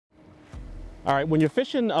All right, when you're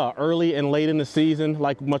fishing early and late in the season,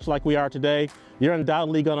 much like we are today, you're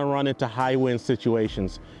undoubtedly gonna run into high wind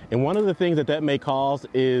situations. And one of the things that may cause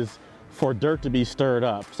is for dirt to be stirred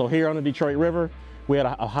up. So here on the Detroit River, we had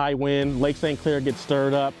a high wind, Lake St. Clair gets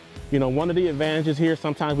stirred up. You know, one of the advantages here,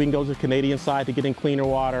 sometimes we can go to the Canadian side to get in cleaner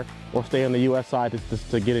water or stay on the US side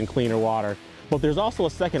to get in cleaner water. But there's also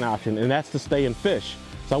a second option, and that's to stay and fish.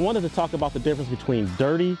 So I wanted to talk about the difference between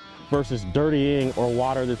dirty versus dirtying, or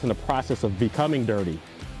water that's in the process of becoming dirty.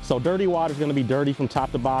 So dirty water is going to be dirty from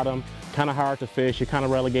top to bottom, kind of hard to fish. You're kind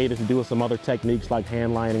of relegated to doing some other techniques like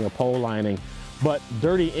hand lining or pole lining. But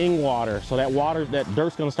dirtying water, so that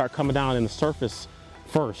dirt's going to start coming down in the surface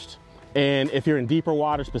first. And if you're in deeper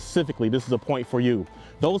water specifically, this is a point for you.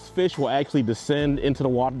 Those fish will actually descend into the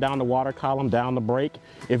water, down the water column, down the break.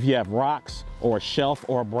 If you have rocks or a shelf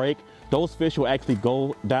or a break, those fish will actually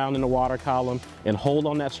go down in the water column and hold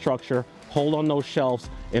on that structure, hold on those shelves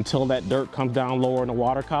until that dirt comes down lower in the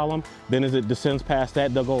water column. Then as it descends past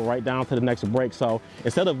that, they'll go right down to the next break. So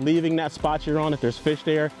instead of leaving that spot you're on, if there's fish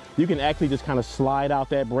there, you can actually just kind of slide out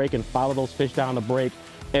that break and follow those fish down the break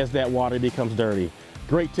as that water becomes dirty.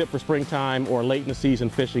 Great tip for springtime or late in the season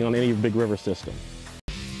fishing on any big river system.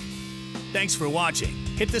 Thanks for watching.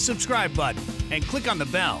 Hit the subscribe button and click on the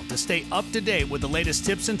bell to stay up to date with the latest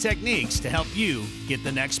tips and techniques to help you get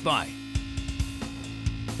the next bite.